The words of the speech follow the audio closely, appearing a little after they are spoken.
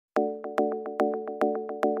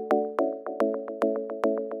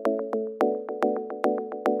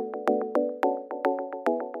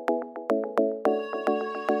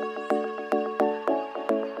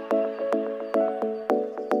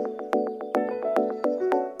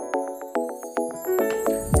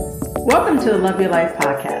Welcome to the Love Your Life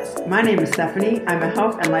podcast. My name is Stephanie. I'm a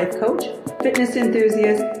health and life coach, fitness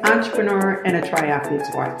enthusiast, entrepreneur, and a triathlete's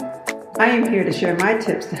wife. I am here to share my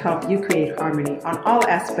tips to help you create harmony on all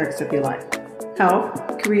aspects of your life: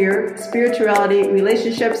 health, career, spirituality,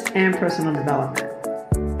 relationships, and personal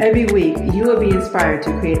development. Every week, you will be inspired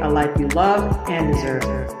to create a life you love and deserve.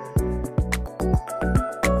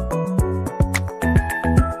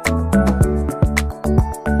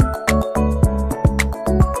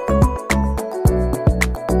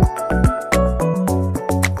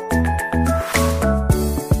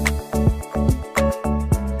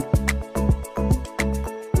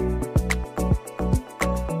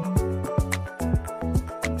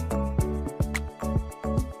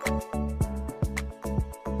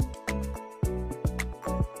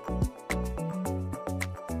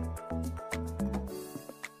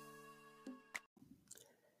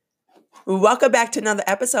 Welcome back to another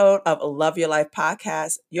episode of Love Your Life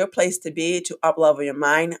podcast, your place to be to uplevel your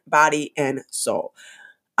mind, body, and soul.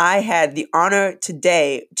 I had the honor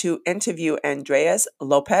today to interview Andreas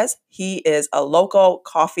Lopez. He is a local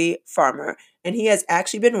coffee farmer, and he has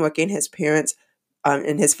actually been working his parents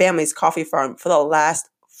and his family's coffee farm for the last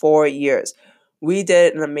 4 years. We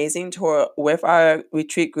did an amazing tour with our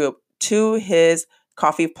retreat group to his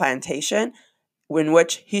coffee plantation, in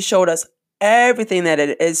which he showed us everything that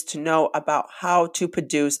it is to know about how to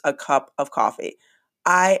produce a cup of coffee.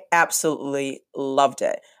 I absolutely loved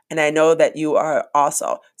it. And I know that you are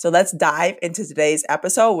also. So let's dive into today's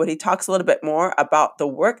episode where he talks a little bit more about the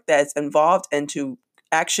work that's involved into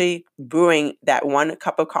actually brewing that one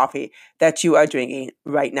cup of coffee that you are drinking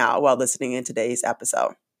right now while listening in today's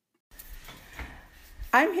episode.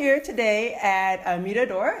 I'm here today at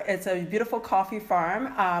Mirador. It's a beautiful coffee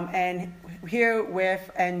farm, and here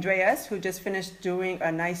with Andreas, who just finished doing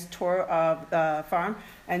a nice tour of the farm.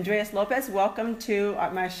 Andreas Lopez, welcome to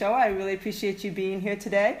my show. I really appreciate you being here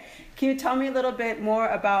today. Can you tell me a little bit more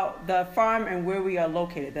about the farm and where we are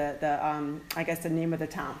located, I guess the name of the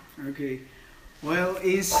town? Okay. Well,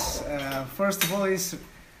 it's first of all, it's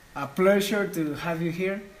a pleasure to have you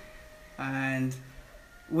here, and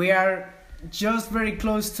we are just very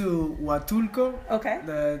close to Huatulco. Okay.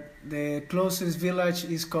 The closest village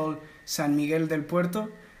is called San Miguel del Puerto,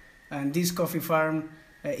 and this coffee farm,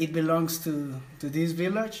 it belongs to this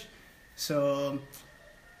village. So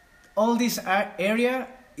all this area,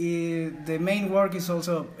 the main work is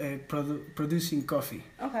also producing coffee.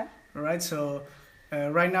 Okay. All right. So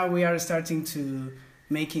right now we are starting to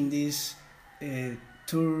making these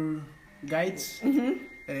tour guides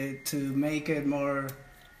to make it more.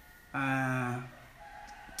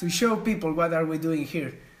 To show people what are we doing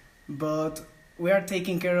here, but we are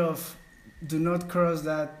taking care of do not cross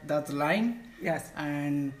that line. Yes.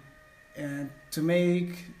 And to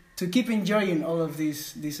keep enjoying all of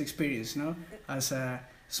this experience, no, as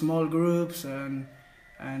small groups and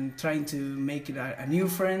trying to make it a new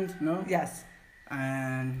friend, no. Yes.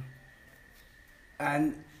 And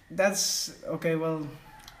that's okay. Well.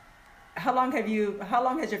 How long has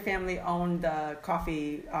your family owned the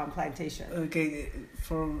coffee plantation? Okay,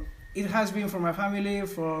 it has been for my family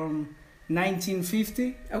from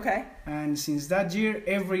 1950. Okay. And since that year,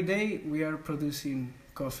 every day we are producing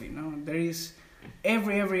coffee. No, there is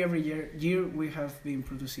every year we have been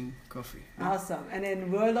producing coffee. Awesome. And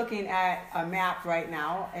then we're looking at a map right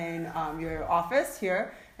now in your office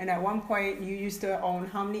here. And at one point, you used to own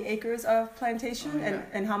how many acres of plantation?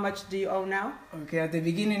 And how much do you own now? Okay, at the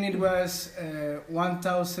beginning it was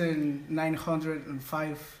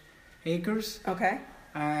 1,905 acres. Okay.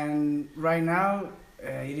 And right now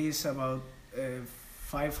it is about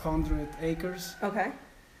 500 acres. Okay.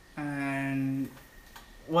 And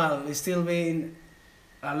well, it's still been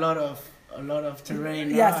a lot of terrain.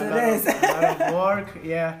 Yes, it is. A lot of work.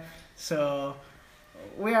 Yeah. So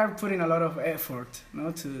we are putting a lot of effort,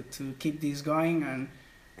 no, to keep this going, and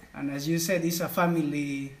as you said, it's a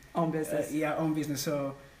family owned business. Own business.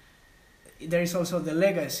 So there is also the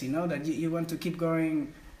legacy, no, that you want to keep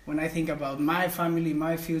going. When I think about my family,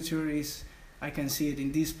 my future is I can see it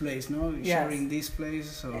in this place, no, sharing this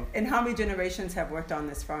place. So. And how many generations have worked on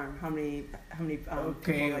this farm? How many people,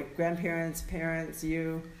 like grandparents, parents,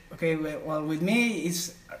 you? Okay, well, with me,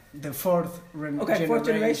 it's the fourth generation. Fourth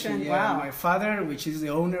generation, yeah, wow. My father, which is the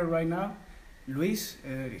owner right now, Luis,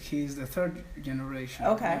 he's the third generation.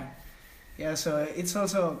 Okay. Yeah, so it's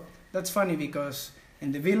also, that's funny because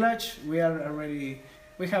in the village, we have a really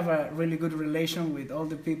good relation with all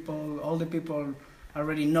the people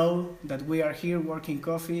already know that we are here working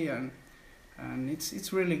coffee, and and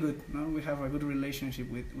it's really good. No, we have a good relationship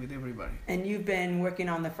with everybody. And you've been working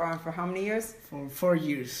on the farm for how many years? For 4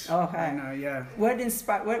 years. Okay. Yeah. What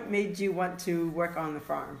made you want to work on the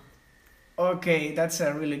farm? Okay, that's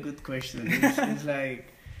a really good question. It's like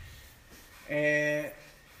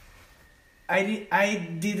I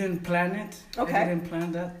didn't plan it. Okay. I didn't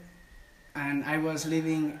plan that, and I was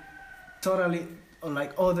living totally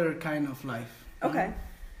like other kind of life. Okay.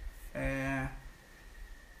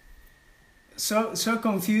 So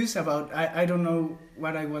confused about I don't know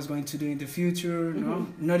what I was going to do in the future. No,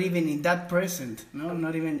 not even in that present. No,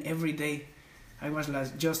 not even every day. I was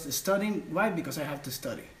like just studying. Why? Because I have to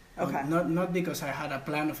study. Okay. Not because I had a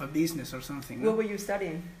plan of a business or something. What were you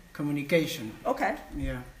studying? Communication. Okay.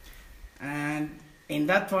 Yeah, and in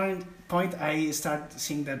that point I started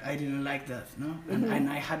seeing that I didn't like that. No, and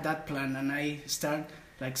I had that plan, and I start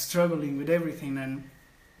like struggling with everything,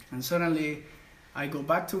 and suddenly I go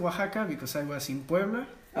back to Oaxaca because I was in Puebla,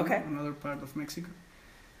 okay, another part of Mexico.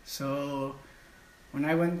 So when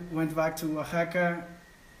I went back to Oaxaca,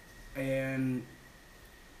 and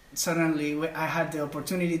suddenly I had the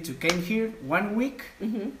opportunity to came here 1 week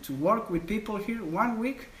to work with people here 1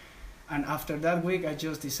 week, and after that week I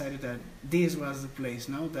just decided that this was the place.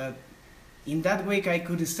 No, that in that week I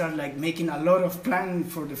could start like making a lot of plan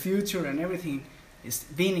for the future and everything. Is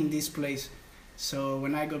being in this place. So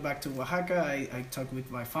when I go back to Oaxaca, I talked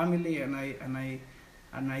with my family, and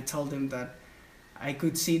I told them that I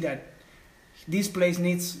could see that this place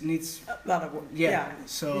needs a lot of work. Yeah.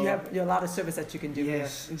 So you have a lot of service that you can do.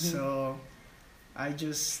 Yes. Here. So I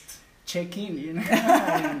just check in,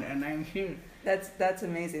 and I'm here. That's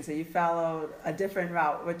amazing. So you followed a different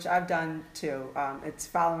route, which I've done too. It's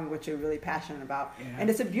following what you're really passionate about, and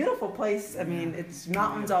it's a beautiful place. I mean, it's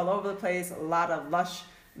mountains all over the place, a lot of lush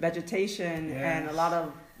vegetation, and a lot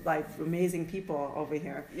of like amazing people over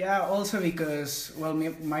here. Yeah, also because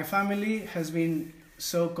my family has been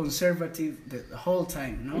so conservative the whole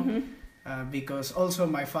time, no, because also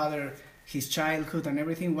my father, his childhood and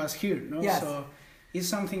everything was here, no. Yes. So it's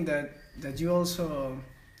something that you also.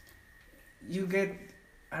 You get,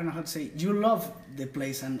 I don't know how to say, you love the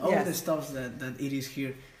place and all the stuff that it is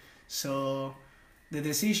here. So the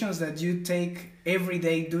decisions that you take every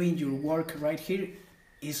day doing your work right here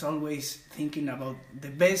is always thinking about the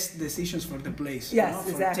best decisions for the place. Yes, for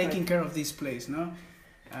exactly. taking care of this place, no?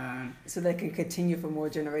 So they can continue for more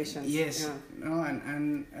generations. Yes, no,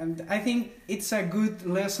 and I think it's a good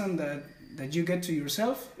lesson that you get to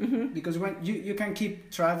yourself, because when you can keep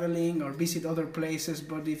traveling or visit other places,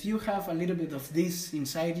 but if you have a little bit of this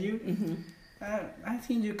inside you, I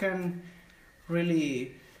think you can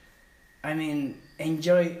really,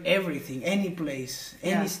 enjoy everything, any place,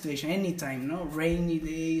 any situation, any time, no, rainy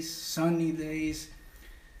days, sunny days,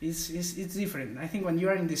 it's different. I think when you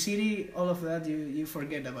are in the city, all of that you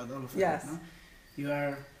forget about all of that. No? You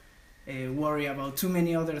are worried about too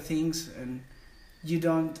many other things, and you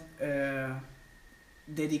don't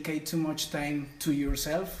dedicate too much time to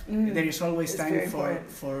yourself. There is always time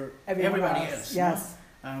for everybody else. Yes.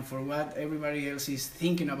 No? And for what everybody else is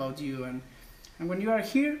thinking about you. And when you are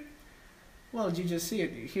here, well, you just see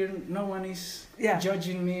it. Here, no one is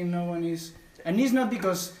judging me. No one is... And it's not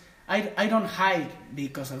because... I don't hide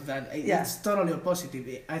because of that. It's totally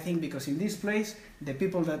opposite. I think because in this place, the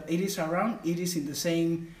people that it is around, it is in the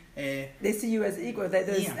same... they see you as equal.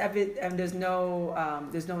 There's no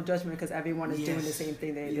judgment because everyone is doing the same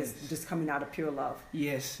thing. They're just coming out of pure love.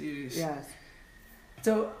 Yes, it is. Yes.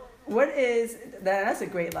 So what is that? That's a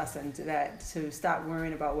great lesson to stop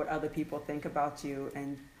worrying about what other people think about you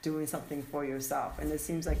and doing something for yourself. And it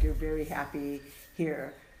seems like you're very happy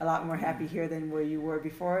here. A lot more happy here than where you were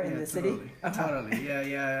before in the city. Totally.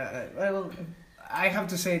 Yeah. Well, I have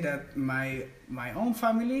to say that my own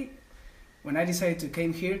family, when I decided to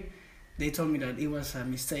came here, they told me that it was a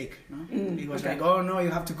mistake. No? It was like, oh no, you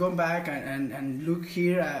have to go back and look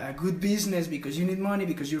here a good business because you need money,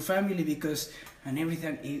 because your family, because and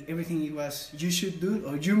everything it was you should do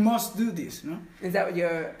or you must do this. No? Is that what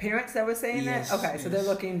your parents that were saying that? Okay, so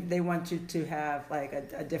yes. They want you to have like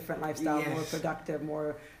a different lifestyle, more productive,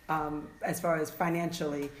 more as far as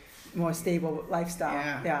financially, more stable lifestyle.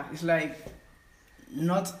 Yeah. It's like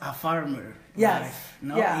not a farmer. Yes. Life,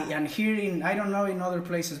 no? And here I don't know in other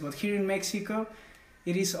places, but here in Mexico,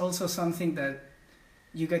 it is also something that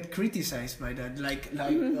you get criticized by that, like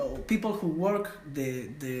people who work the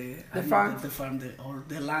farm, or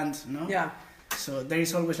the land, no? Yeah. So there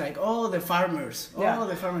is always like, the farmers,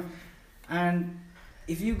 the farmers, and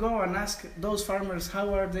if you go and ask those farmers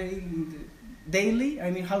how are they daily,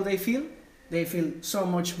 how they feel so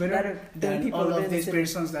much better than all of these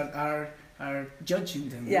persons that are are judging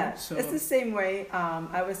them. Yeah, no? So it's the same way.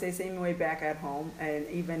 I would say same way back at home, and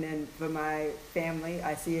even in for my family,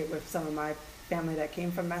 I see it with some of my family that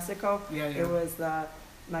came from Mexico. Yeah, yeah. It was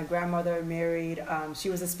my grandmother married. She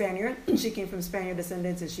was a Spaniard. She came from Spaniard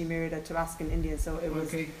descendants, and she married a Tabascan Indian. So it was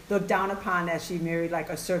Okay. looked down upon as she married like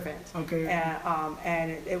a servant. Okay.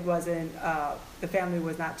 And it wasn't. The family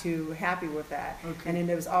was not too happy with that. Okay. And then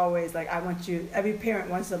there was always like, I want you. Every parent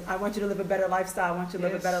wants to. I want you to live a better lifestyle. I want you to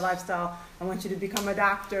live a better Yes. lifestyle. I want you to become a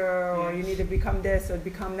doctor, or you Yes. need to become this or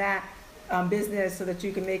become that business, so that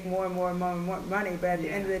you can make more and more and more and more money. But at the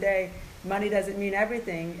end of the day, money doesn't mean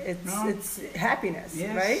everything. It's happiness,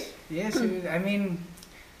 Yes. right? Yes. I mean,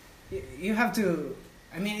 you have to.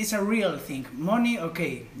 I mean, it's a real thing. Money,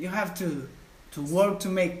 okay. You have to work to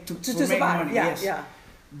make to make survive. money. Yeah, yes. yeah.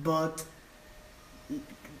 But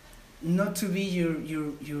not to be your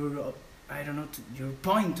I don't know, your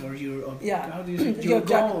point or your Yeah. how do you say, Your your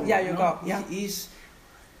goal. yeah, your no? goal, yeah. Is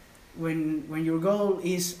when your goal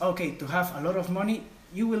is okay to have a lot of money,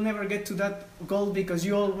 you will never get to that goal because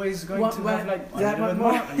you're always going to have like a little bit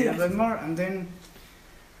more, a little bit more, and then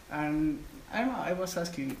and I don't know.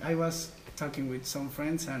 I was talking with some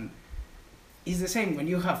friends, and it's the same. When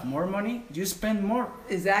you have more money, you spend more.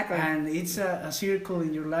 Exactly. And it's a circle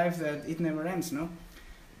in your life that it never ends, no?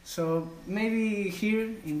 So maybe here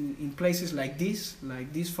in places like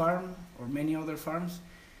this farm or many other farms,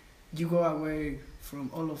 you go away from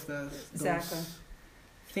all of those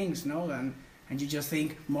things, no? And you just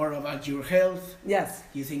think more about your health. Yes.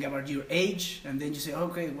 You think about your age, and then you say,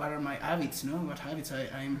 okay, what are my habits, no? What habits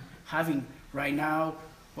I'm having right now,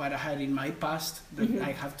 what I had in my past that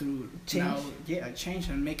I have to change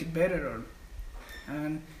and make it better,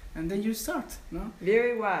 and then you start, no?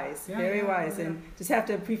 Very wise, very wise. And just have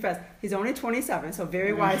to preface, he's only 27, so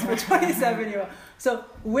very wise for 27-year-old. So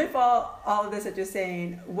with all of this that you're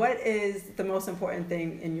saying, what is the most important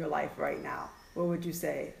thing in your life right now? What would you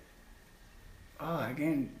say? Oh,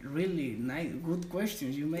 again, really nice, good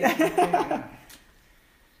questions you made. Okay,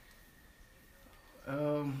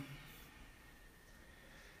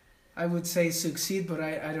 I would say succeed, but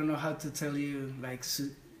I don't know how to tell you like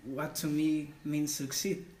what to me means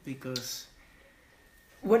succeed, because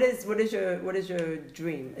what is your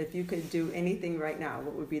dream? If you could do anything right now,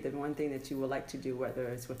 what would be the one thing that you would like to do, whether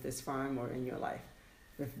it's with this farm or in your life,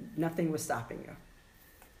 if nothing was stopping you?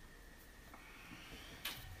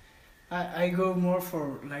 I go more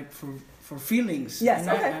for feelings. Yes.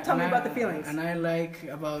 Okay. Tell me about the feelings. And I like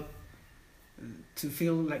about to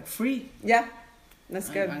feel like free. Yeah, that's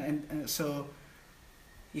good. And so,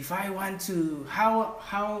 if I want to,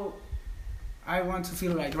 how I want to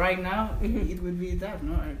feel like right now, it would be that,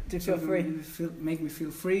 no? To feel free. Make me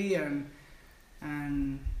feel free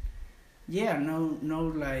and yeah,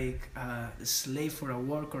 no like a slave for a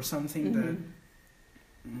work or something that.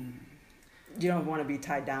 You don't want to be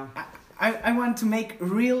tied down. I want to make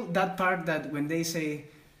real that part that when they say,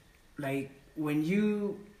 like, when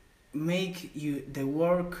you make the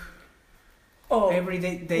work every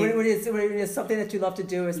day. When it's something that you love to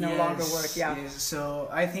do is no longer work. Yeah. Yes. So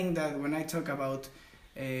I think that when I talk about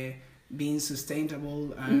being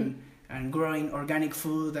sustainable and growing organic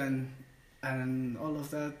food and all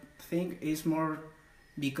of that thing is more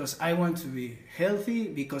because I want to be healthy,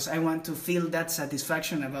 because I want to feel that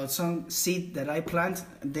satisfaction about some seed that I plant,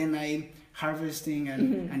 and then I harvesting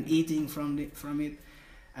and eating from it,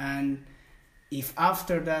 and if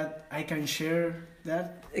after that I can share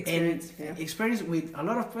that experience with a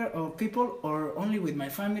lot of people or only with my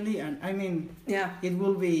family, and I mean, it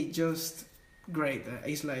will be just great.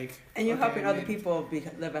 It's like, and you're helping other people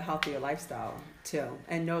live a healthier lifestyle too,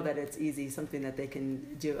 and know that it's easy, something that they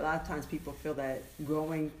can do. A lot of times people feel that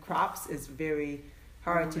growing crops is very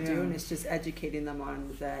hard to do, and it's just educating them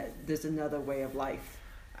on that there's another way of life.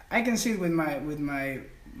 I can see it with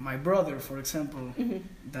my brother, for example,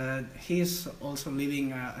 that he's also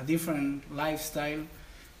living a different lifestyle.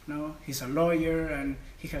 No, he's a lawyer and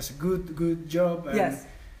he has a good job.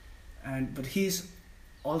 And but he's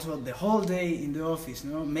also the whole day in the office,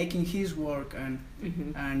 making his work,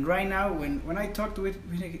 and right now when I talked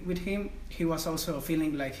with him, he was also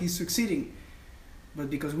feeling like he's succeeding, but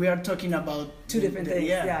because we are talking about two different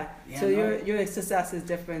things. So your success is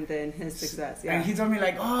different than his success. And he told me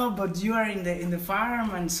like, oh, but you are in the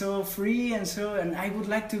farm and so free and I would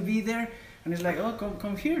like to be there, and it's like, oh,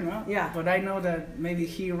 come here, no? Yeah. But I know that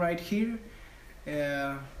maybe right here,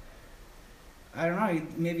 I don't know,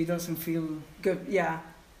 it maybe doesn't feel good. Yeah.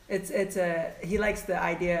 It's he likes the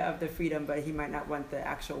idea of the freedom, but he might not want the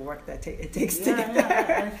actual work that it takes to get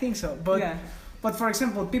there. I think so. But for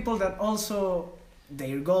example, people that also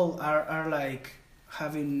their goal are like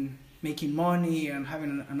having making money and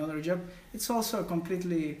having another job, it's also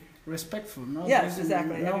completely respectful. No, yes,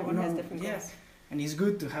 exactly. Everyone has different goals. Yes, and it's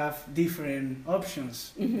good to have different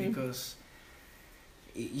options because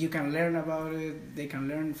you can learn about it. They can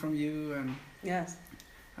learn from you, and yes.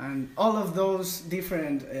 And all of those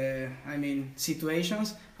different,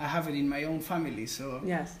 situations, I have it in my own family. So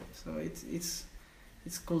yes, so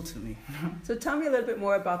it's cool to me. So tell me a little bit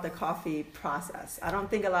more about the coffee process. I don't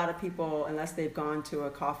think a lot of people, unless they've gone to a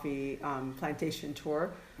coffee plantation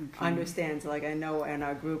tour, understands. Like I know in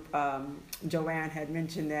our group, Joanne had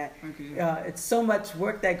mentioned that it's so much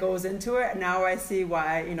work that goes into it. Now I see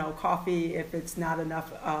why, coffee, if it's not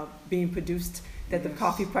enough being produced, that the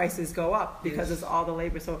coffee prices go up because it's all the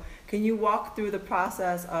labor. So can you walk through the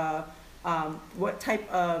process of what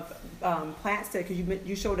type of plants that, because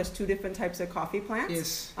you showed us two different types of coffee plants.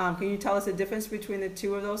 Yes. Can you tell us the difference between the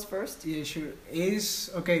two of those first? Yeah, sure.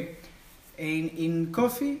 Okay. In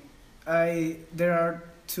coffee, there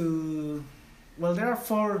are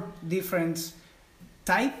four different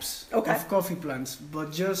types of coffee plants,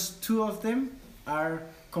 but just two of them are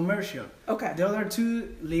commercial. Okay. The other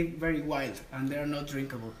two live very wild and they are not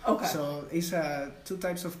drinkable. Okay. So it's two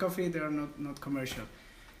types of coffee. They are not commercial.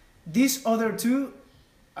 These other two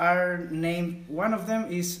are named. One of them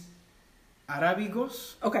is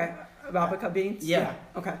Arabicos. Okay. Arabica beans. Yeah.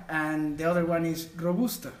 Okay. And the other one is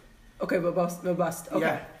Robusta. Okay. Robust. Okay.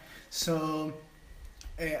 Yeah. So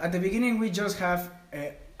at the beginning we just have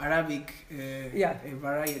Arabic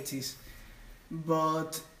varieties,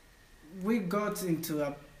 but we got into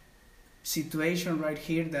a situation right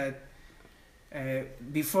here that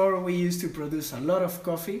before we used to produce a lot of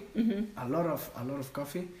coffee, a lot of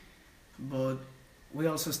coffee, but we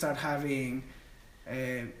also start having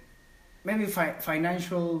maybe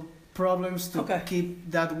financial problems to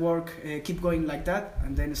keep that work keep going like that,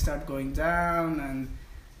 and then start going down,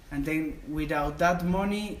 and then without that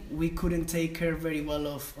money we couldn't take care very well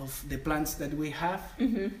of the plants that we have.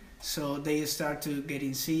 So they start to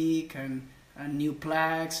getting sick and new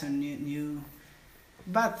plaques and new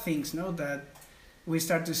bad things, that we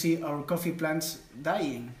start to see our coffee plants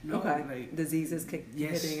dying. Okay. Like, diseases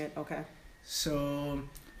hitting it. Okay. So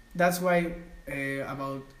that's why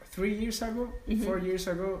about 3 years ago, 4 years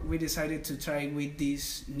ago, we decided to try with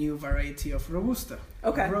this new variety of Robusta.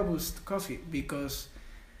 Okay. Robust coffee, because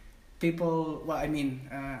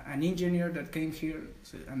an engineer that came here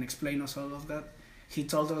and explained us all of that, he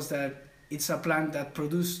told us that it's a plant that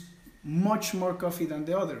produces much more coffee than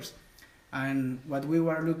the others. And what we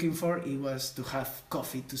were looking for, it was to have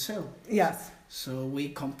coffee to sell. Yes. So we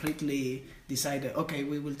completely decided, okay,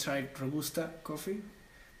 we will try Robusta coffee,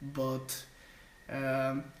 but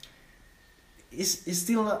it's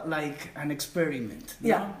still like an experiment.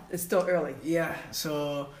 Yeah, no? It's still early. Yeah,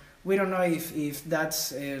 so we don't know if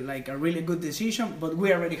that's like a really good decision, but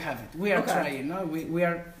we already have it. We are trying. No?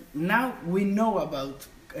 We know about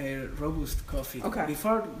robust coffee. Okay.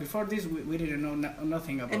 Before this, we didn't know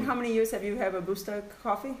nothing about. And how many years have you had Robusta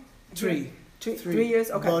coffee? 3. 3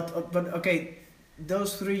 years. Okay. But okay,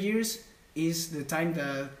 those 3 years is the time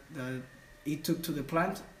that it took to the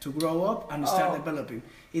plant to grow up and start developing.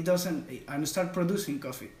 It doesn't and start producing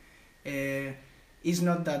coffee. It's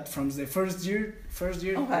not that from the first year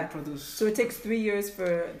they produce. So it takes 3 years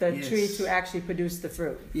for the tree to actually produce the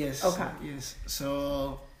fruit. Yes. Okay. Yes.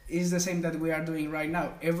 So it's the same that we are doing right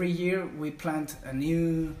now. Every year we plant a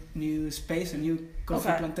new space, a new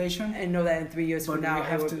coffee plantation. And know that in 3 years from now we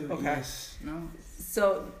have to. Yes. No.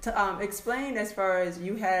 So explain, as far as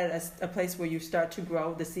you had a place where you start to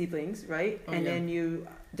grow the seedlings, right?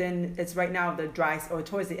 Then it's right now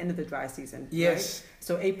towards the end of the dry season. Yes. Right?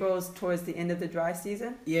 So April's towards the end of the dry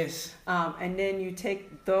season. Yes. And then you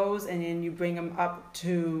take those and then you bring them up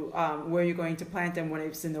to where you're going to plant them when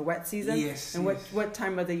it's in the wet season. Yes. And what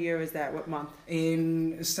time of the year is that? What month?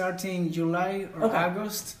 Starting July or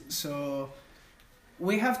August. So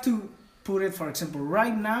we have to put it, for example,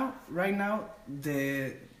 right now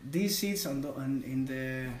these seeds on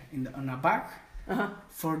a bag.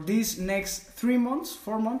 For these next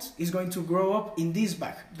 4 months is going to grow up in this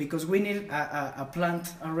bag, because we need a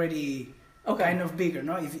plant already kind of bigger.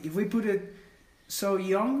 No, if we put it so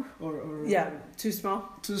young or too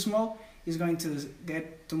small, it's going to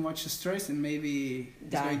get too much stress and maybe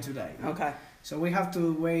it's going to die. No? Okay. So we have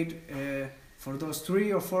to wait for those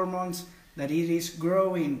 3 or 4 months that it is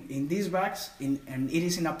growing in these bags, and it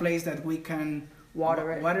is in a place that we can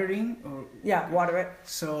water it.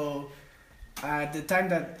 So at the time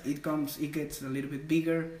that it comes, it gets a little bit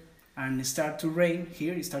bigger and start to rain.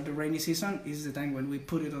 The rainy season is the time when we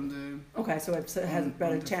put it on the. Okay, so it has a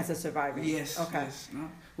better chance of surviving. Yes. Okay. Yes, no?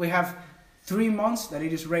 We have 3 months that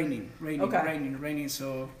it is raining. Okay.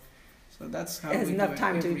 So that's how it has we enough do it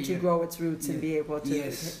time every to year. grow its roots and Yeah. be able to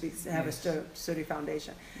Yes. have Yes. a sturdy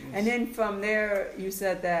foundation. Yes. And then from there, you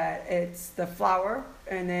said that it's the flour,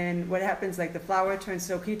 and then what happens, like the flour turns,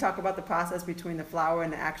 so can you talk about the process between the flour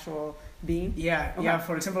and the actual bean? Yeah, Okay. yeah.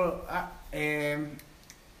 For example,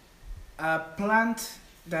 a plant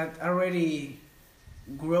that already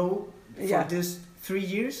grow for Yeah. these 3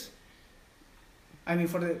 years. I mean,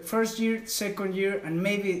 for the first year, second year, and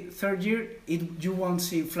maybe third year, you won't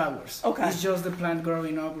see flowers. Okay. It's just the plant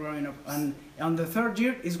growing up, and on the third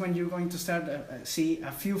year is when you're going to start see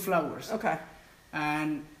a few flowers. Okay.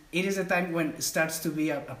 And it is a time when it starts to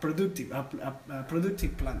be a productive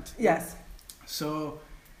plant. Yes. So,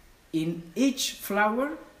 in each flower,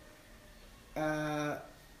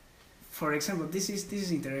 for example, this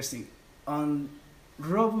is interesting. On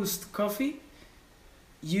robust coffee,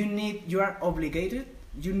 you are obligated.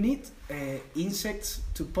 You need insects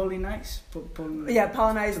to pollinize.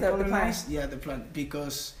 Pollinize the plant. Yeah, the plant,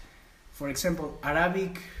 because, for example,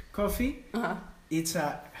 Arabic coffee, Uh-huh. it's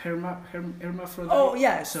a hermaphrodite. Oh,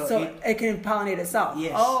 yes. So So it can pollinate itself.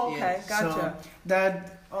 Yes. Oh, okay. yes. Gotcha. So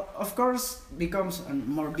that, of course, becomes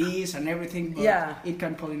more bees and everything, but Yeah. it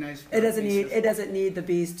can pollinize. It doesn't bees need as it doesn't need the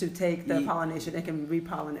bees to take the Ye- pollination. It can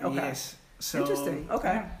repollinate. Okay. Yes. So, Interesting.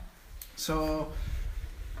 Okay. yeah. So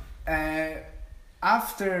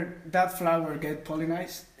after that flower get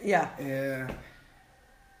pollinized, Yeah.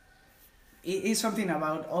 it is something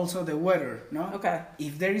about also the weather, no? Okay.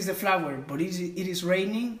 If there is a flower, but it is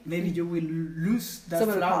raining, maybe you will lose that Some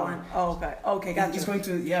of the flower. pollen. Oh, okay. Okay, gotcha. It's going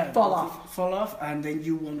to fall off, and then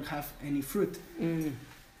you won't have any fruit. Mm.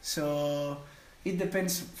 So it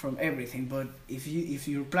depends from everything. But if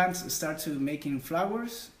your plants start to making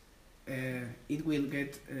flowers, it will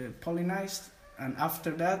get pollinized, and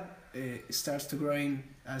after that it starts to growing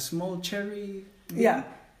a small cherry. Yeah.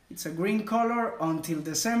 It's a green color until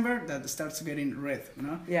December that starts getting red,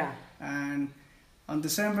 no? Yeah. And on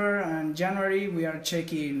December and January we are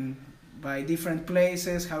checking by different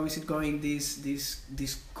places how is it going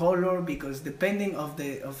this color, because depending of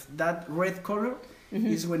that red color Mhm.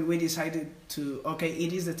 is when we decided to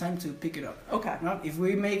it is the time to pick it up. Okay. No? If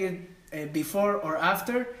we make it before or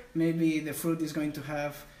after, maybe the fruit is going to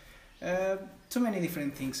have too many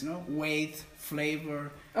different things, no? Weight, flavor.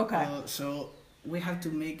 Okay. So we have to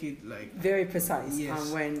make it like Very precise Yes.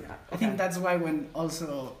 on when. I think that's why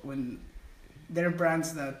when there are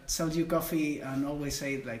brands that sell you coffee and always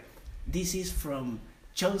say like this is from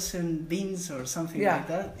chosen beans or something Yeah. like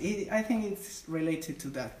that, I think it's related to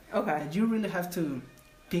that. Okay. That you really have to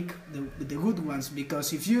pick the good ones,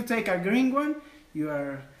 because if you take a green one, you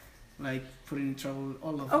are like putting in trouble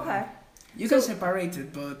all of Okay. them. You can separate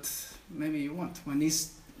it, but maybe you won't when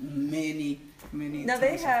it's many. Now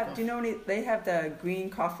they types of have. coffee. Do you know they have the green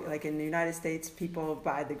coffee? Like in the United States, people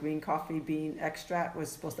buy the green coffee bean extract was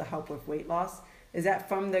supposed to help with weight loss. Is that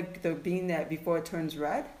from the bean that before it turns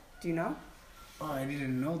red? Do you know? Oh, I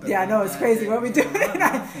didn't know that. Yeah, I know it's crazy what we do.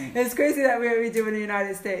 Nothing. It's crazy that we do in the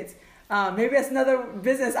United States. Maybe that's another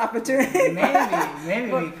business opportunity.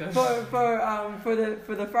 Maybe because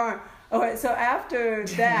for the farm. Okay, so after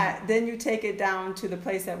that, then you take it down to the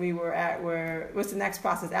place that we were at. What's the next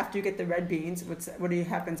process after you get the red beans? What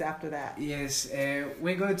happens after that? yes,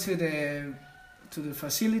 we go to the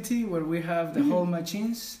facility where we have the whole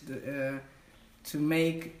machines to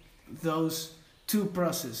make those two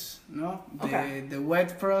processes, no? The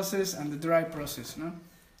wet process and the dry process, no?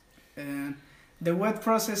 The wet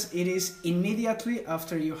process, it is immediately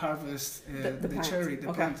after you harvest the plant. cherry, the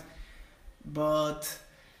Okay. plant. But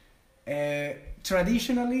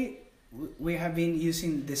traditionally, we have been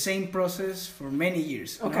using the same process for many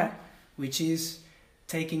years, no? Okay. Which is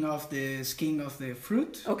taking off the skin of the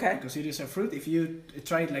fruit, Okay. because it is a fruit. If you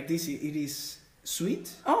try it like this, it is sweet.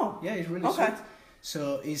 Oh. Yeah, it's really Okay. sweet.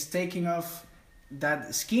 So it's taking off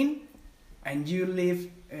that skin, and you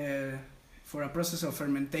leave for a process of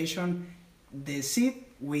fermentation the seed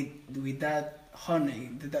with that honey,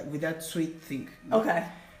 with that sweet thing. Okay.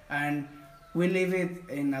 And we leave it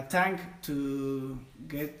in a tank to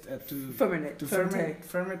get to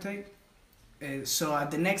fermentate. So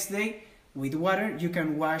at the next day, with water, you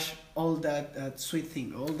can wash all that sweet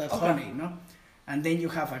thing, all that honey, no? And then you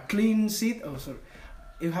have a clean seed.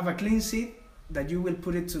 You have a clean seed that you will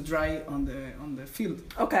put it to dry on the field.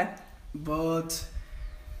 Okay. But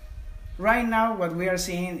right now, what we are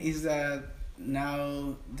seeing is that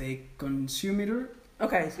now the consumer.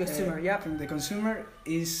 Okay, consumer. Yep. The consumer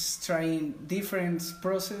is trying different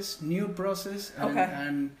process, new process,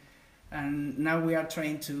 and now we are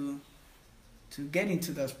trying to get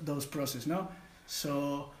into those process, no?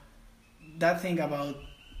 So that thing about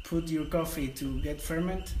put your coffee to get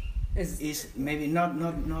ferment is maybe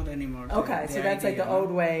not anymore. Okay, so that's like the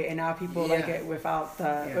old way, and now people like it without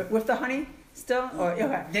the with the honey still. Or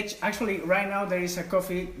okay. Actually, right now there is a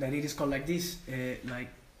coffee that it is called like this, like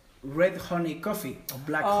red honey coffee, or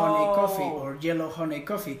black honey coffee, or yellow honey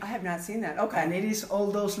coffee. I have not seen that. Okay. And it is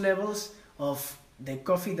all those levels of the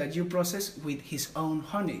coffee that you process with his own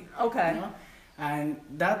honey. Okay. You know? And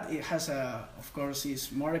that it has of course,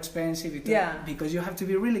 is more expensive. Because you have to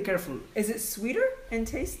be really careful. Is it sweeter in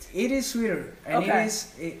taste? It is sweeter, and it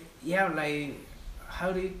is,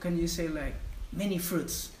 like, can you say, like, many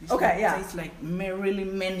fruits. It's It's like really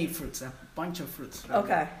many fruits, a bunch of fruits. Right?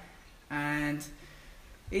 Okay. And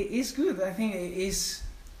it is good. I think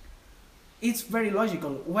it's very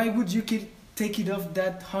logical. Why would you take it off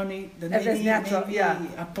that honey that maybe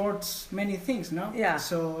apports many things, no? Yeah.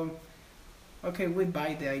 So, okay, we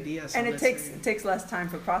buy the idea. So and it takes less time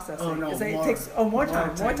for processing. Oh no, it takes more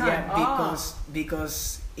time. Yeah,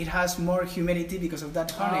 because it has more humidity because of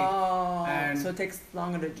that honey. Oh, and so it takes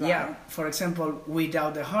longer to dry. Yeah, for example,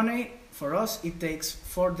 without the honey, for us it takes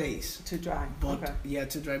 4 days to dry.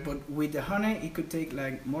 To dry. But with the honey, it could take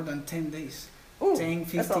like more than 10 days. Ooh, 10,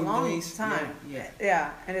 15 that's a long days. time.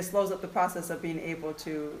 Yeah, and it slows up the process of being able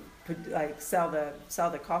to sell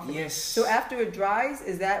the coffee. Yes. So after it dries,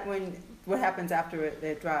 is that what happens after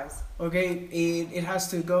it dries? Okay, it has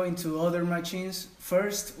to go into other machines.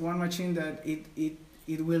 First, one machine that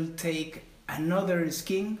it will take another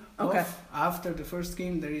skin off. After the first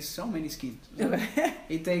skin, there is so many skins. So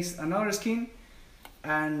it takes another skin,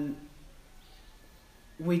 and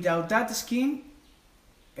without that skin,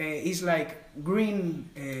 it's like green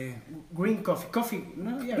coffee.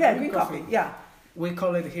 No, green coffee. Yeah. We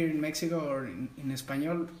call it here in Mexico, or in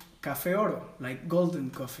Español, café oro, like golden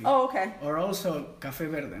coffee. Oh, okay. Or also café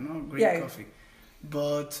verde, no, green coffee.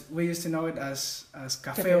 But we used to know it as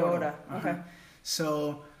café oro. Okay.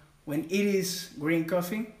 So when it is green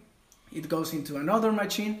coffee, it goes into another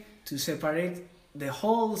machine to separate the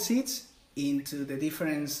whole seeds into the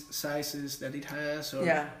different sizes that it has,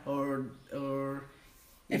 or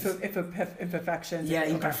imperfections. Yeah,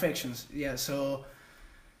 imperfections. Yeah, so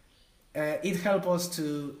it helps us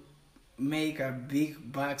to make a big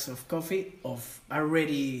bags of coffee of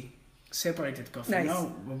already separated coffee, nice.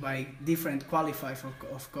 By different qualifiers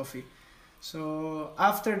of coffee. So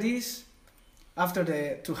after this,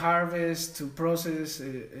 to harvest, to process,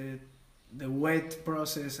 the wet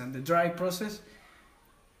process and the dry process,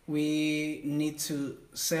 we need to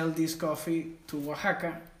sell this coffee to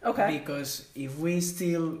Oaxaca. Okay. Because if we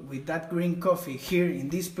still with that green coffee here in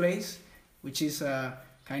this place, which is a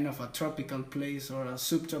kind of a tropical place or a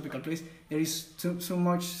subtropical place, there is too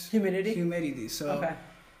much humidity. So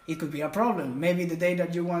it could be a problem. Maybe the day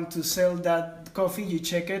that you want to sell that coffee, you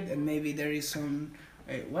check it, and maybe there is some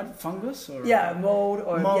fungus or mold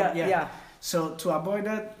or mold. So to avoid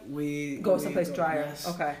that, we go someplace drier. Yes.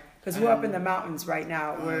 Okay. Because we're up in the mountains right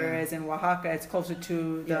now, whereas in Oaxaca it's closer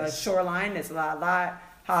to the shoreline. It's a lot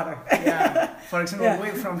hotter. For example,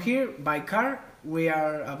 from here by car we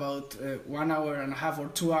are about 1 hour and a half or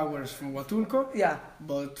 2 hours from Huatulco. Yeah.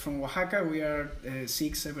 But from Oaxaca we are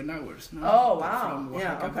 6-7 hours. No? Oh wow! From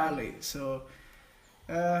Oaxaca Valley, so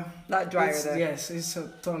a lot drier there. Yes, it's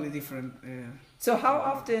totally different. So how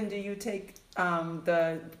often do you take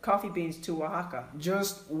the coffee beans to Oaxaca?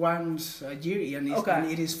 Just once a year, and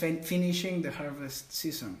it is finishing the harvest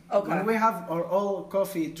season. Okay. When we have our all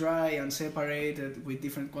coffee dry and separated with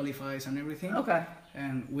different qualifiers and everything. Okay.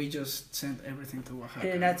 And we just send everything to Oaxaca.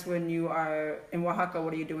 And that's when you are in Oaxaca.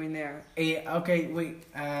 What are you doing there?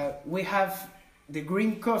 We have the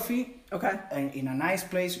green coffee. Okay. In a nice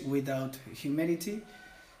place without humidity.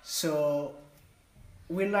 So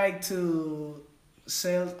we like to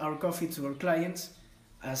sell our coffee to our clients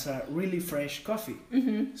as a really fresh coffee.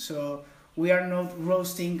 Mm-hmm. So we are not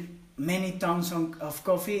roasting many tons of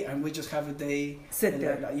coffee, and we just have a day sit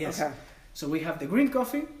there. Yes. Okay. So we have the green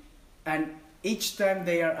coffee, and each time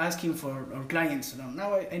they are asking for our clients,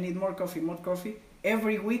 now I need more coffee.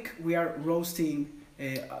 Every week we are roasting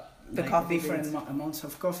the coffee different amounts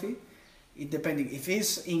of coffee. It depending if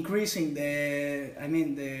it's increasing the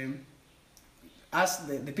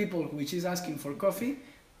people which is asking for coffee,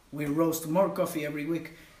 we roast more coffee every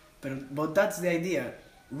week. But that's the idea.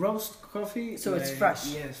 Roast coffee. So it's fresh.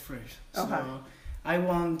 Yes, fresh. Okay. So I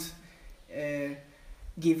won't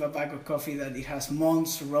give a bag of coffee that it has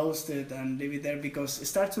months roasted and leave it there, because it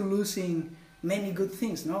starts to losing many good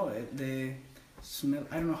things. No, the smell.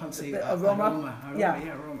 I don't know how to say the aroma.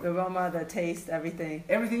 Aroma. The aroma, the taste, everything.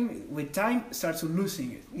 Everything with time starts to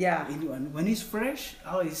losing it. Yeah. When it's fresh,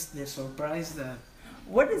 it's the surprise that.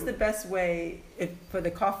 what is the best way for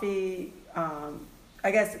the coffee? I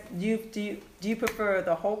guess do you prefer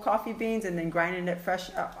the whole coffee beans and then grinding it fresh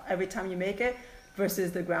every time you make it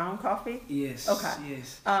versus the ground coffee? Yes. Okay.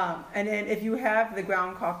 Yes. And then if you have the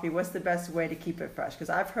ground coffee, what's the best way to keep it fresh? Because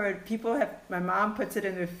I've heard my mom puts it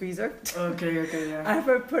in the freezer. Okay. Yeah. I've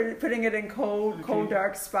heard putting it in cold,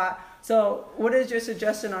 dark spot. So what is your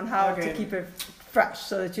suggestion on how to keep it fresh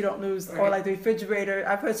so that you don't lose, or like the refrigerator?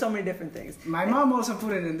 I've heard so many different things. My mom also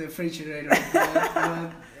put it in the refrigerator. but,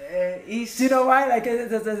 do you know why? Like,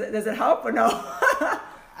 does it help or no?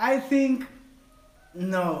 I think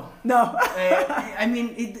no. I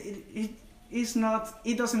mean, it's not.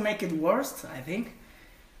 It doesn't make it worse, I think.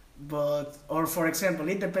 But, or for example,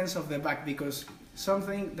 it depends of the bag, because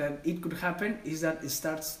something that it could happen is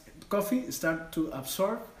that coffee start to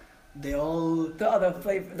absorb the other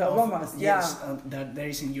flavor, the aromas. That there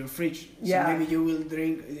is in your fridge. Yeah. So maybe you will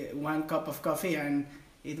drink 1 cup of coffee and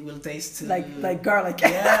it will taste like garlic.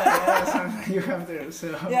 Something you have there. So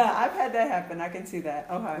yeah, I've had that happen. I can see that.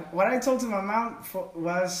 Okay. What I told to my mom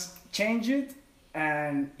was change it,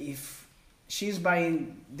 and if she's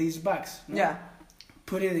buying these bags,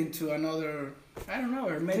 put it into another, I don't know,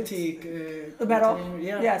 hermetic. The metal.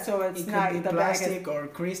 Yeah. Yeah. So it's not could be the plastic or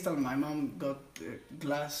crystal. My mom got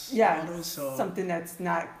glass. Yeah. Bottles, so something that's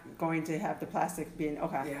not going to have the plastic being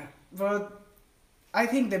okay. Yeah, but I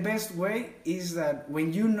think the best way is that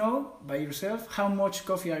when you know by yourself how much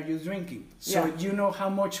coffee are you drinking, so you know how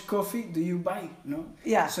much coffee do you buy, no?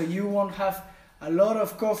 Yeah. So you won't have a lot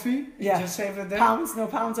of coffee. Yeah. Just save it there.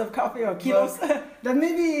 Pounds of coffee or kilos. That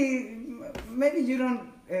maybe you don't.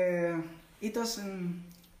 It doesn't.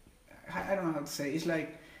 I don't know how to say. It's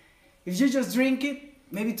like if you just drink it,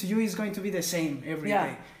 maybe to you it's going to be the same every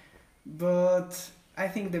day. But I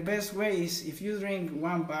think the best way is if you drink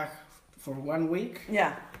 1 bag for 1 week.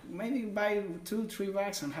 Yeah. Maybe buy 2-3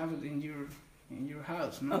 bags and have it in your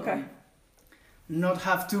house. No? Okay. Not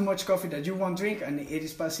have too much coffee that you won't drink, and it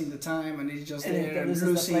is passing the time, and it's just there and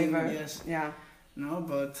losing the flavor. Yes. Yeah.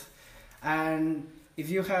 No, and if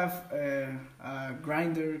you have a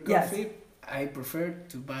grinder coffee, I prefer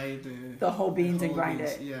to buy the whole beans and grind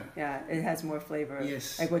it. Yeah. Yeah, it has more flavor.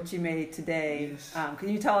 Yes. Like what you made today. Yes. Can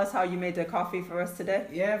you tell us how you made the coffee for us today?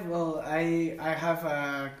 Yeah, well, I have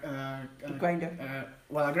a grinder.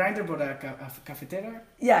 A grinder, but a cafetera.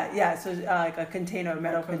 Yeah. So like a container,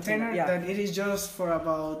 metal container. Yeah. That it is just for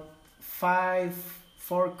about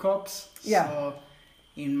 4 cups. Yeah. So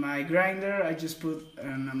in my grinder, I just put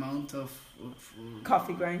an amount of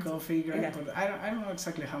coffee grind. Yeah. But I don't know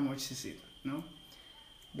exactly how much is it. No.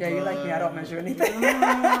 Yeah, you're like me. I don't measure anything.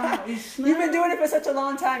 You've been doing it for such a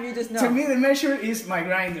long time. You just know. To me, the measure is my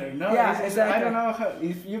grinder. No. Yeah, exactly. I don't know how.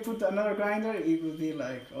 If you put another grinder, it would be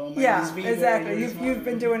like, oh my. Yeah, it's bigger, exactly. You've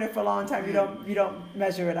been doing it for a long time. You don't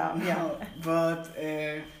measure it out. No, yeah. But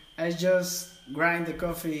I just grind the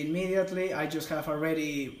coffee immediately. I just have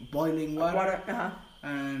already boiling water.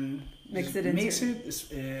 And mix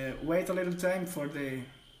it. Wait a little time for the.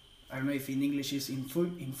 I don't know if in English is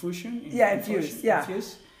infusion. Infuse. Yeah.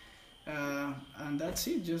 Infuse. And that's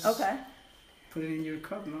it. Just put it in your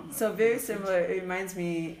cup. No. So very similar. It reminds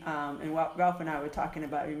me, and what Ralph and I were talking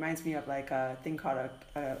about. It reminds me of like a thing called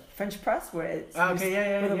a French press, where it's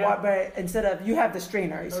water, but instead of you have the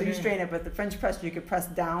strainer, so you strain it, but the French press you could press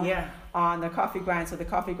down on the coffee grind, so the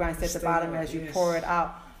coffee grind stays at the bottom as you pour it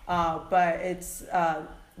out. But it's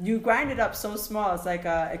you grind it up so small, it's like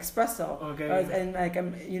espresso. And like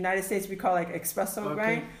in United States we call it like espresso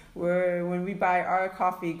grind, where when we buy our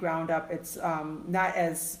coffee ground up, it's not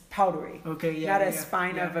as powdery. Not as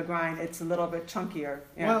fine of a grind. It's a little bit chunkier.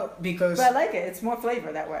 Yeah. Well, because but I like it. It's more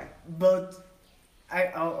flavor that way. But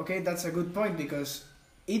that's a good point, because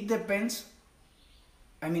it depends.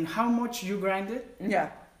 I mean, how much you grind it. Yeah.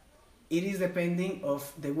 It is depending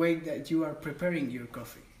of the way that you are preparing your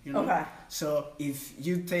coffee. You know? So if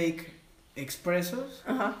you take espressos,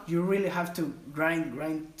 you really have to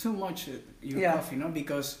grind too much your coffee, no?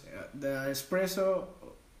 Because the espresso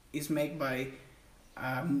is made by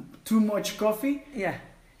too much coffee. Yeah,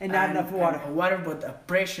 and not enough water. Water, but a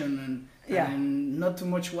pressure and not too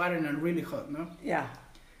much water and really hot, no? Yeah.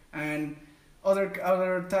 And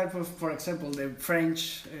other type of, for example, the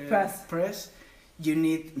French press. You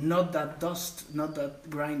need not that dust, not that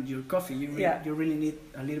grind your coffee. You really need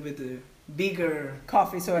a little bit bigger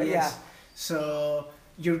coffee. So so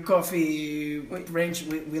your coffee range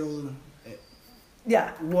will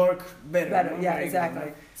work better. No? Exactly.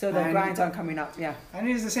 No? So the grinds aren't coming up. Yeah. And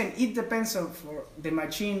it's the same. It depends on for the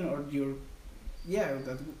machine or your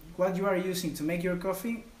what you are using to make your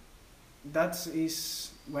coffee. That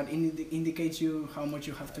is what indicates you how much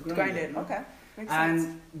you have to grind it. No? Okay. Makes and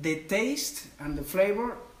sense. the taste and the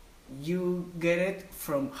flavor, you get it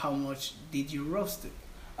from how much did you roast it.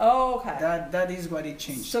 Oh, okay. That is what it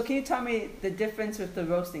changed. So can you tell me the difference with the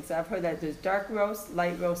roasting? So I've heard that there's dark roast,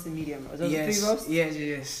 light roast, and medium roast. Those are yes, three roasts?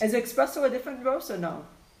 yes. Is espresso a different roast or no?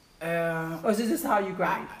 Or is it just how you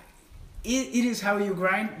grind? It is how you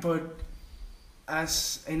grind, but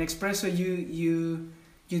as an espresso, you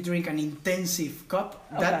drink an intensive cup.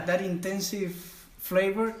 Okay. That intensive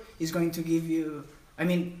flavor is going to give you, I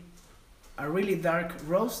mean, a really dark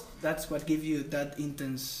roast. That's what gives you that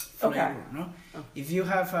intense flavor. Okay. No, Oh. if you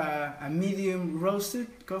have a medium roasted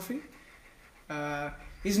coffee,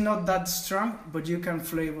 it's not that strong, but you can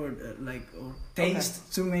flavor or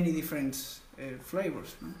taste too many different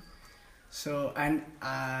flavors. No? So and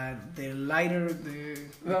the lighter, the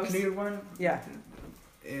clear one, Yeah.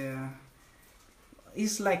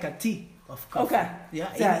 is like a tea of coffee. Okay.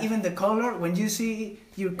 Yeah. Even the color, when you see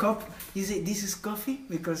your cup, you say this is coffee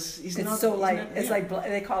because it's not so light. not- It's yeah. like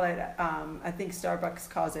they call it. I think Starbucks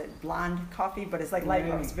calls it blonde coffee, but it's like light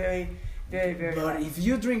Really? roast. Very, very, very But light. if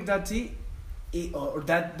you drink that tea, or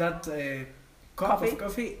that cup Coffee? of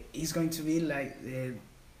coffee, is going to be like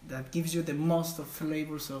that gives you the most of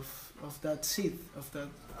flavors of that seed of that.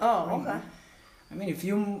 Oh, grain. okay. I mean, if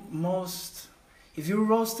you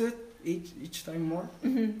roast it each time more,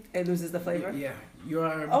 It loses the flavor. yeah, you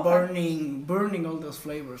are Okay. burning all those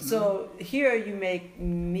flavors. no? So here you make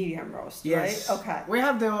medium roast, Yes. right? Okay. We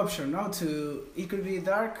have the option now it could be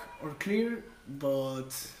dark or clear, but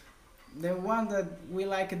the one that we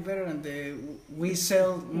like it better and we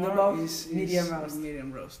sell more most is medium roast.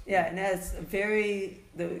 Medium roast. Yeah, and it's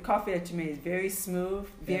the coffee that you made is very smooth,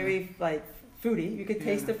 very like fruity. You could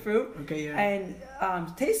taste Yeah. the fruit. Okay, yeah. And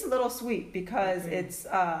tastes a little sweet because Okay. it's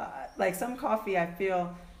like some coffee. I feel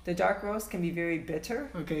the dark roast can be very bitter,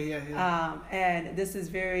 Okay, yeah. and this is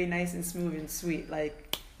very nice and smooth and sweet. Like,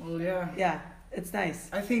 Well, yeah. yeah, it's nice.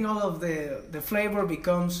 I think all of the flavor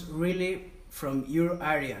becomes really from your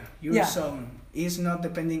area, your Yeah. zone. It's not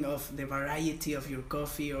depending of the variety of your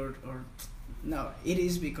coffee or no. It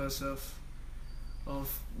is because of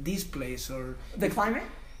this place or The climate,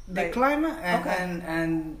 the Like- climate Okay.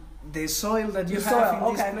 and the soil that you the have soil. in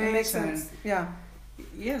Okay, this that place. makes sense. Yeah.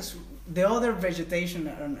 Yes, the other vegetation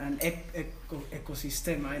and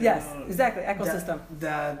ecosystem. I don't Yes, know, exactly. Ecosystem.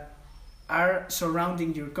 that are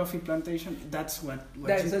surrounding your coffee plantation. That's what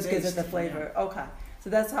That you just gives it taste, the flavor. Okay. So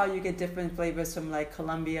that's how you get different flavors from like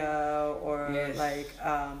Colombia or Yes. like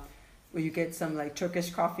where you get some like Turkish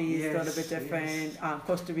coffees, a little Yes, bit different. yes.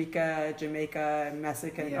 Costa Rica, Jamaica,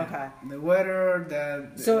 Mexican. Yeah. Okay. The weather,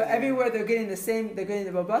 the So everywhere they're getting the same, they're getting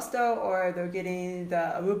the Robusto or they're getting the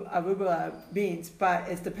arugula beans, but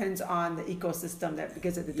it depends on the ecosystem that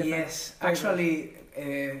gives it the different. Yes, flavor. actually,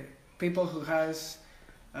 people who has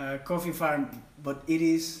a coffee farm, but it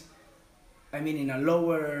is, I mean, in a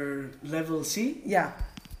lower level C, Yeah.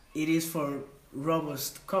 it is for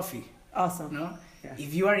robust coffee. Awesome. No, Yeah.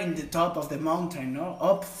 if you are in the top of the mountain, no,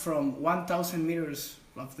 up from 1,000 meters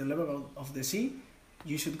of the level of the sea,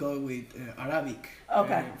 you should go with Arabic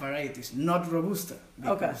Okay. varieties, not Robusta,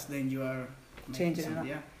 because Okay. then you are making Changing it some- up.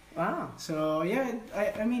 Yeah. Wow. So yeah,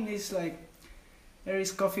 I mean it's like there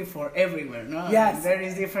is coffee for everywhere, no? Yes. And there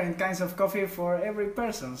is different kinds of coffee for every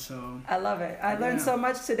person. So I love it. I learned Yeah. so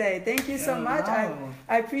much today. Thank you so Yeah, much. wow.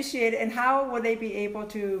 I appreciate it. And how will they be able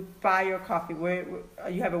to buy your coffee? Where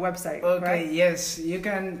you have a website, okay, right? yes, you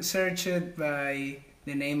can search it by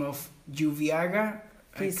the name of Juviaga.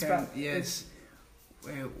 Please spell- Yes.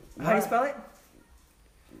 How do you spell it?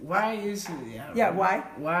 Why is Yeah,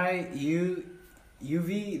 why? U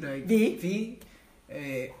V like V?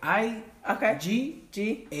 I Okay. G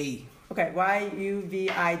G. A. Okay.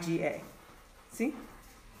 Yuviga. See?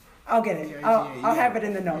 I'll get it. Yeah, I'll yeah. have it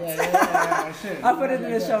in the notes. Sure. I'll put it in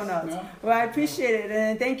Like the that, show notes. no? Well, I appreciate it,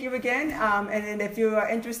 and thank you again. And then if you are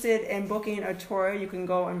interested in booking a tour, you can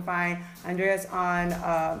go and find Andreas on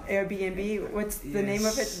Airbnb. What's the name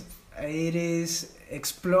of it? Yes. It is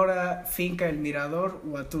Explora Finca El Mirador,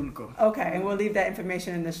 Huatulco. Okay, and we'll leave that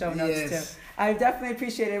information in the show notes Yes. too. I definitely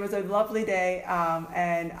appreciate it. It was a lovely day,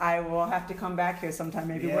 and I will have to come back here sometime,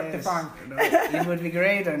 maybe work the Yes. farm. No, it would be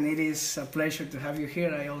great, and it is a pleasure to have you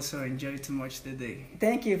here. I also enjoyed too much the day.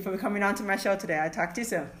 Thank you for coming on to my show today. I'll talk to you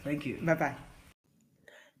soon. Thank you. Bye-bye.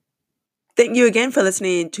 Thank you again for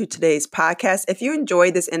listening to today's podcast. If you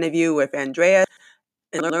enjoyed this interview with Andrea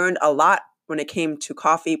and learned a lot when it came to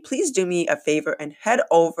coffee, please do me a favor and head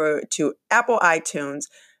over to Apple iTunes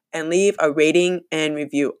and leave a rating and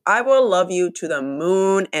review. I will love you to the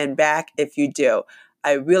moon and back if you do.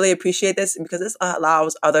 I really appreciate this because this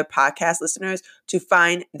allows other podcast listeners to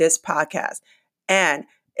find this podcast. And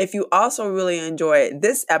If you also really enjoy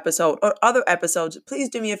this episode or other episodes, please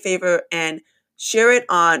do me a favor and share it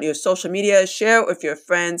on your social media, share it with your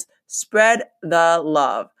friends, spread the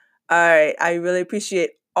love. All right. I really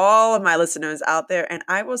appreciate all of my listeners out there, and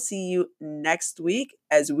I will see you next week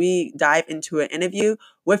as we dive into an interview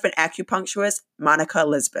with an acupuncturist, Monica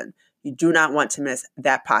Lisbon. You do not want to miss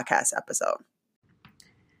that podcast episode.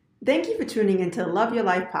 Thank you for tuning into Love Your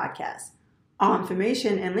Life podcast. All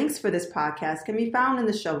information and links for this podcast can be found in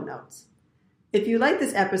the show notes. If you like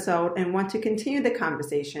this episode and want to continue the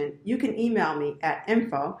conversation, you can email me at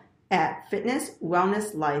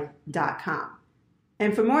info@fitnesswellnesslife.com.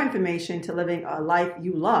 And for more information to living a life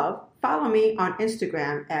you love, follow me on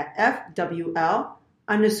Instagram at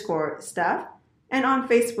FWL_Steph and on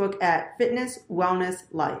Facebook at Fitness Wellness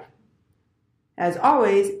Life. As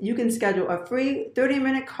always, you can schedule a free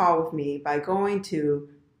 30-minute call with me by going to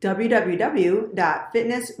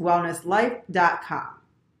www.fitnesswellnesslife.com.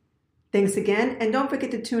 Thanks again, and don't forget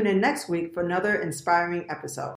to tune in next week for another inspiring episode.